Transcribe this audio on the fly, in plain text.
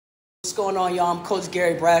What's going on, y'all? I'm Coach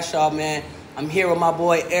Gary Bradshaw, man. I'm here with my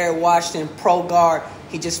boy Eric Washington, pro guard.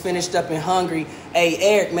 He just finished up in Hungary. Hey,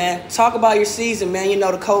 Eric, man, talk about your season, man. You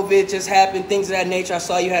know, the COVID just happened, things of that nature. I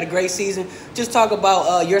saw you had a great season. Just talk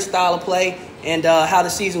about your style of play and how the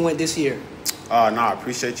season went this year. I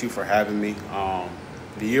appreciate you for having me.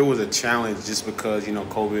 The year was a challenge just because, you know,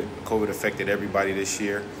 COVID affected everybody this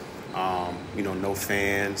year. No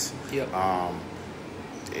fans. Yep.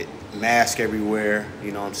 Mask everywhere,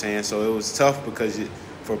 you know what I'm saying? So it was tough because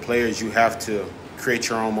for players, you have to create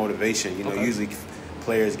your own motivation. You know, Usually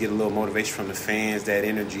players get a little motivation from the fans, that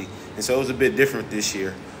energy. And so it was a bit different this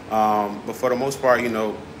year. But for the most part, you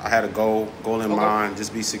know, I had a goal in mind,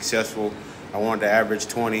 just be successful. I wanted to average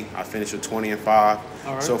 20. I finished with 20 and 5.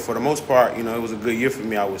 All right. So for the most part, you know, it was a good year for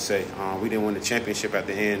me, I would say. We didn't win the championship at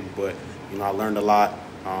the end, but, you know, I learned a lot.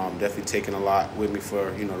 Definitely taking a lot with me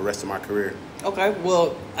for, you know, the rest of my career. Okay,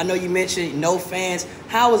 well, I know you mentioned no fans.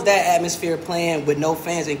 How was that atmosphere playing with no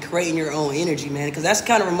fans and creating your own energy, man? Because that's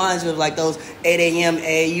kind of reminds me of like those 8 a.m.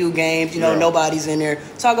 AAU games, you know, nobody's in there.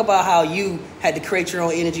 Talk about how you had to create your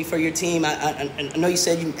own energy for your team. I know you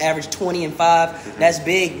said you averaged 20 and 5. Mm-hmm. That's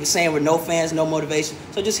big. You're saying with no fans, no motivation.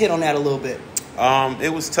 So just hit on that a little bit.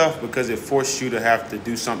 It was tough because it forced you to have to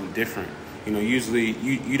do something different. You know, usually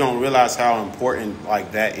you don't realize how important,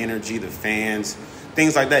 like, that energy, the fans,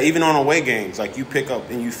 things like that, even on away games, like, you pick up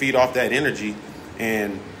and you feed off that energy.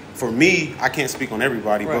 And for me, I can't speak on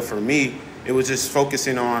everybody, but for me, it was just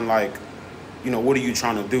focusing on, like, you know, what are you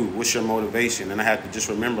trying to do? What's your motivation? And I had to just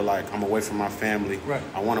remember, like, I'm away from my family. Right.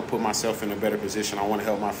 I want to put myself in a better position. I want to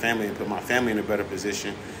help my family and put my family in a better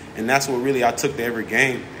position. And that's what really I took to every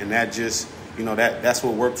game. And that just, you know, that's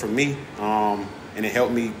what worked for me. And it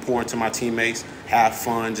helped me pour into my teammates, have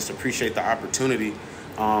fun, just appreciate the opportunity.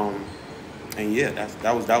 And yeah,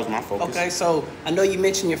 that was my focus. Okay, so I know you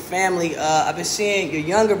mentioned your family. I've been seeing your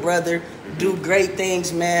younger brother do great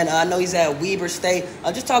things, man. I know he's at Weber State.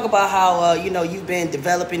 Just talk about how you've been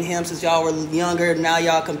developing him since y'all were younger. Now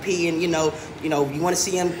y'all competing. You want to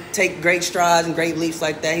see him take great strides and great leaps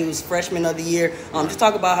like that. He was freshman of the year. Just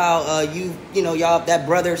talk about how y'all that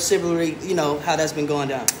brother rivalry. You know how that's been going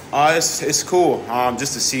down. It's cool.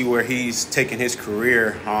 Just to see where he's taking his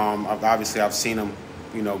career. I've seen him,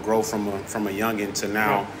 you know, grow from a youngin' to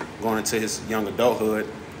now going into his young adulthood.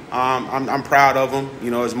 I'm proud of him.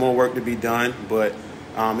 You know, there's more work to be done, but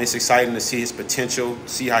it's exciting to see his potential,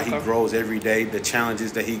 see how he grows every day, the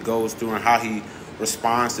challenges that he goes through, and how he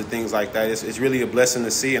responds to things like that. It's really a blessing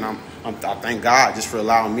to see, and I thank God just for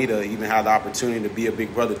allowing me to even have the opportunity to be a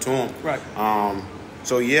big brother to him. Right.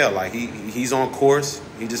 So yeah, like he's on course.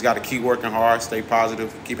 He just got to keep working hard, stay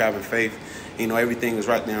positive, keep having faith. You know, everything is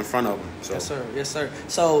right there in front of him. So. Yes, sir.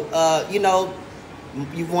 So,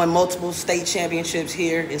 you've won multiple state championships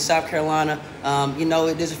here in South Carolina.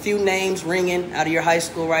 There's a few names ringing out of your high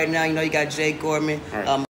school right now. You know, you got Jake Gorman,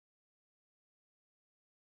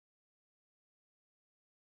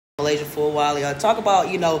 Malaysia for a while. Talk about,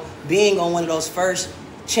 being on one of those first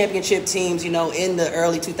championship teams, in the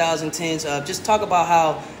early 2010s. Just talk about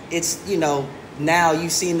how it's, now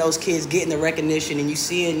you've seen those kids getting the recognition and you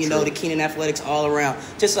seeing, the Kenan Athletics all around.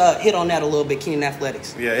 Just hit on that a little bit, Kenan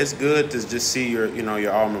Athletics. Yeah, it's good to just see your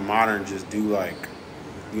alma mater and just do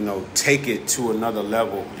take it to another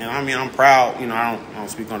level. And I mean, I'm proud, I don't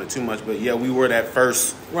speak on it too much, but yeah, we were that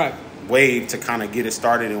first wave to kind of get it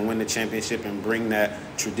started and win the championship and bring that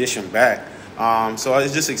tradition back. So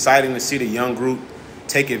it's just exciting to see the young group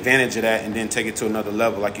take advantage of that and then take it to another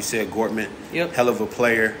level. Like you said, Gortman, hell of a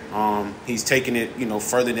player. He's taking it,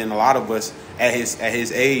 further than a lot of us at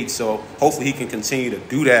his age. So hopefully he can continue to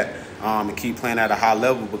do that and keep playing at a high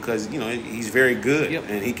level because, he's very good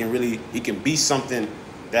and he can be something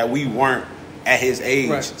that we weren't at his age.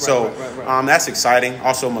 Right. That's exciting.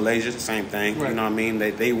 Also Malaysia, the same thing. Right. You know what I mean?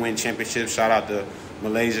 They win championships. Shout out to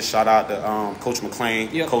Malaysia. Shout out to Coach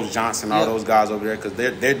McClain, Coach Johnson, all those guys over there because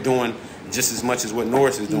they're doing just as much as what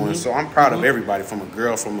Norris is doing. So I'm proud of everybody from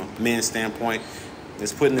a men's standpoint.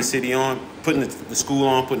 It's putting the city on, putting the school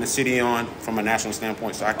on, putting the city on from a national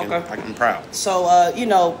standpoint. So I'm proud.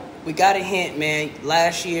 So, we got a hint, man.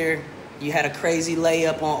 Last year, you had a crazy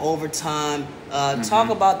layup on overtime.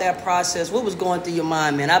 Talk about that process. What was going through your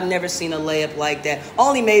mind, man? I've never seen a layup like that.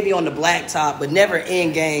 Only maybe on the blacktop, but never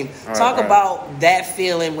in game. Talk about that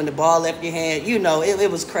feeling when the ball left your hand.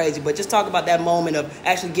 It was crazy. But just talk about that moment of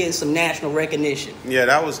actually getting some national recognition. Yeah,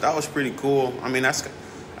 that was pretty cool. I mean, that's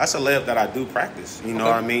a layup that I do practice. You know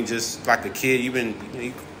what I mean? Just like a kid,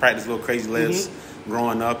 you practice little crazy layups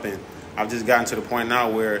growing up, and I've just gotten to the point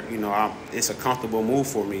now where it's a comfortable move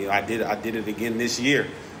for me. I did it again this year.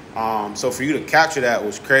 So for you to capture that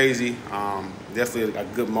was crazy. Definitely a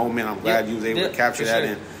good moment. I'm glad you was able to capture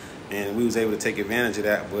that, and we was able to take advantage of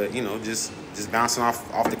that. But just bouncing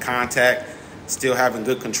off the contact, still having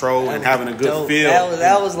good control and having a good feel.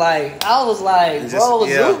 That was like, I was like, bro,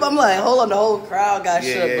 Zoop. I'm like, hold on, the whole crowd got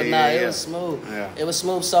shook, but it was smooth. Yeah. It was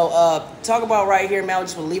smooth. So talk about right here, man. I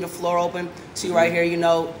just want to leave the floor open to you right here.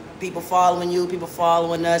 People following you, people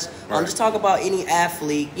following us. Right. Just talk about any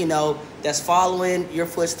athlete, that's following your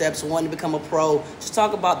footsteps, wanting to become a pro. Just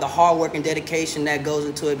talk about the hard work and dedication that goes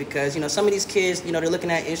into it, because, some of these kids, they're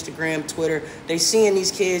looking at Instagram, Twitter, they seeing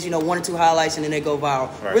these kids, 1 or 2 highlights and then they go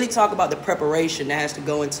viral. Right. Really talk about the preparation that has to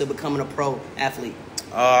go into becoming a pro athlete.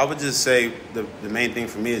 I would just say the main thing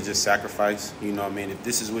for me is just sacrifice. If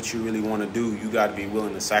this is what you really want to do, you got to be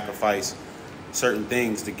willing to sacrifice certain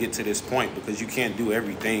things to get to this point, because you can't do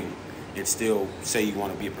everything and still say you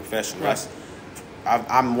want to be a professional. Right.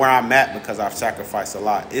 I'm where I'm at because I've sacrificed a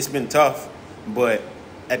lot. It's been tough, but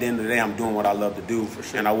at the end of the day, I'm doing what I love to do, for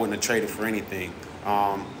sure. And I wouldn't have traded for anything.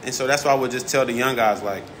 And so that's why I would just tell the young guys,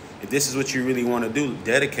 like, if this is what you really want to do,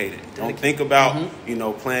 dedicate it. Don't think about,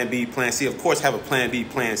 plan B, plan C. Of course, have a plan B,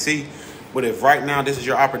 plan C. But if right now this is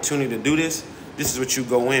your opportunity to do this, this is what you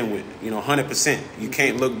go in with, 100%. You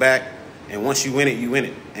can't look back. And once you win it, you win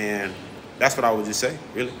it. And that's what I would just say,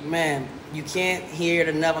 really. Man, you can't hear it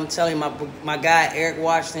enough. I'm telling you, my guy, Eric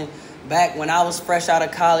Washington, back when I was fresh out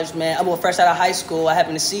of college, man, fresh out of high school, I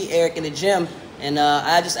happened to see Eric in the gym. And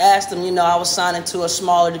I just asked him, I was signing to a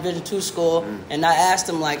smaller Division II school. And I asked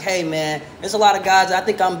him, like, hey, man, there's a lot of guys I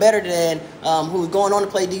think I'm better than who's going on to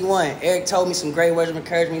play D1. Eric told me some great words of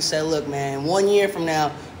encouragement. He said, look, man, 1 year from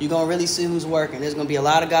now, you're going to really see who's working. There's going to be a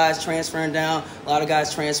lot of guys transferring down, a lot of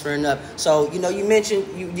guys transferring up. So, you mentioned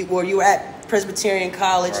you were at Presbyterian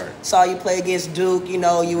College, right. Saw you play against Duke. You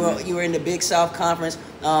were in the Big South Conference,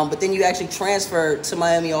 but then you actually transferred to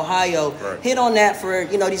Miami, Ohio. Right. Hit on that for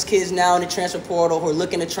these kids now in the transfer portal who are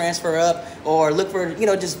looking to transfer up or look for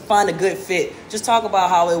just find a good fit. Just talk about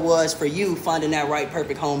how it was for you finding that right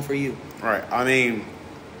perfect home for you. Right. I mean,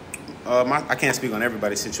 I can't speak on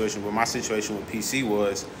everybody's situation, but my situation with PC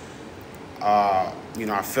was, I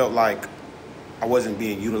felt like I wasn't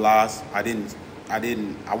being utilized. I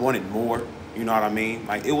wanted more. You know what I mean?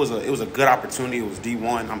 Like, it was a good opportunity. It was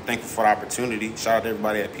D1. I'm thankful for the opportunity. Shout out to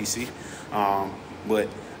everybody at PC. But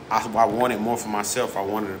I wanted more for myself. I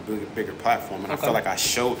wanted a bigger platform, and I felt like I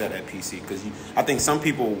showed that at PC, because I think some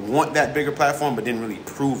people want that bigger platform but didn't really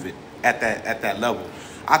prove it at that level.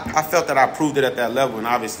 I felt that I proved it at that level, and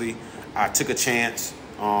obviously I took a chance.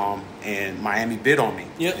 And Miami bid on me.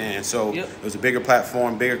 Yep. And so it was a bigger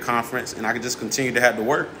platform, bigger conference, and I could just continue to have to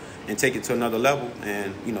work and take it to another level.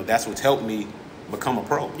 And, that's what's helped me become a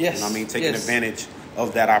pro. Yes. You know what I mean? Taking advantage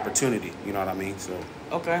of that opportunity. You know what I mean? So.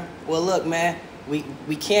 Okay. Well, look, man, we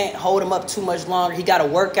can't hold him up too much longer. He got to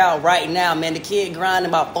work out right now, man. The kid grinding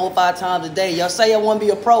about 4 or 5 times a day. Y'all say y'all want to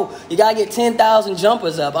be a pro. You got to get 10,000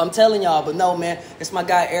 jumpers up. I'm telling y'all. But no, man, it's my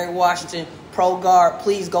guy, Eric Washington. Pro guard,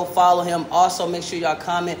 please go follow him. Also, make sure y'all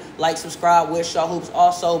comment, like, subscribe, Wish Y'all Hoops.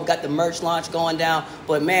 Also, we got the merch launch going down.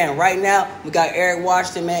 But, man, right now, we got Eric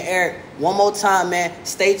Washington, man. Eric, one more time, man.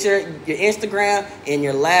 State your Instagram and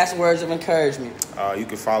your last words of encouragement. You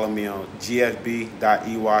can follow me on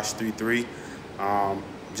gfb.ewash33.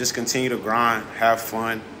 Just continue to grind, have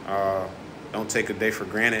fun. Don't take a day for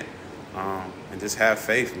granted. And just have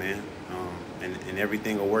faith, man. And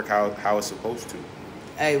everything will work how it's supposed to.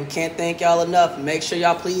 Hey, we can't thank y'all enough. Make sure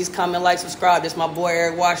y'all please comment, like, subscribe. This is my boy,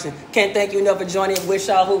 Eric Washington. Can't thank you enough for joining Wish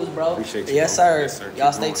Y'all Hoops, bro. Appreciate you. Yes, sir. Yes, sir.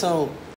 Y'all stay tuned.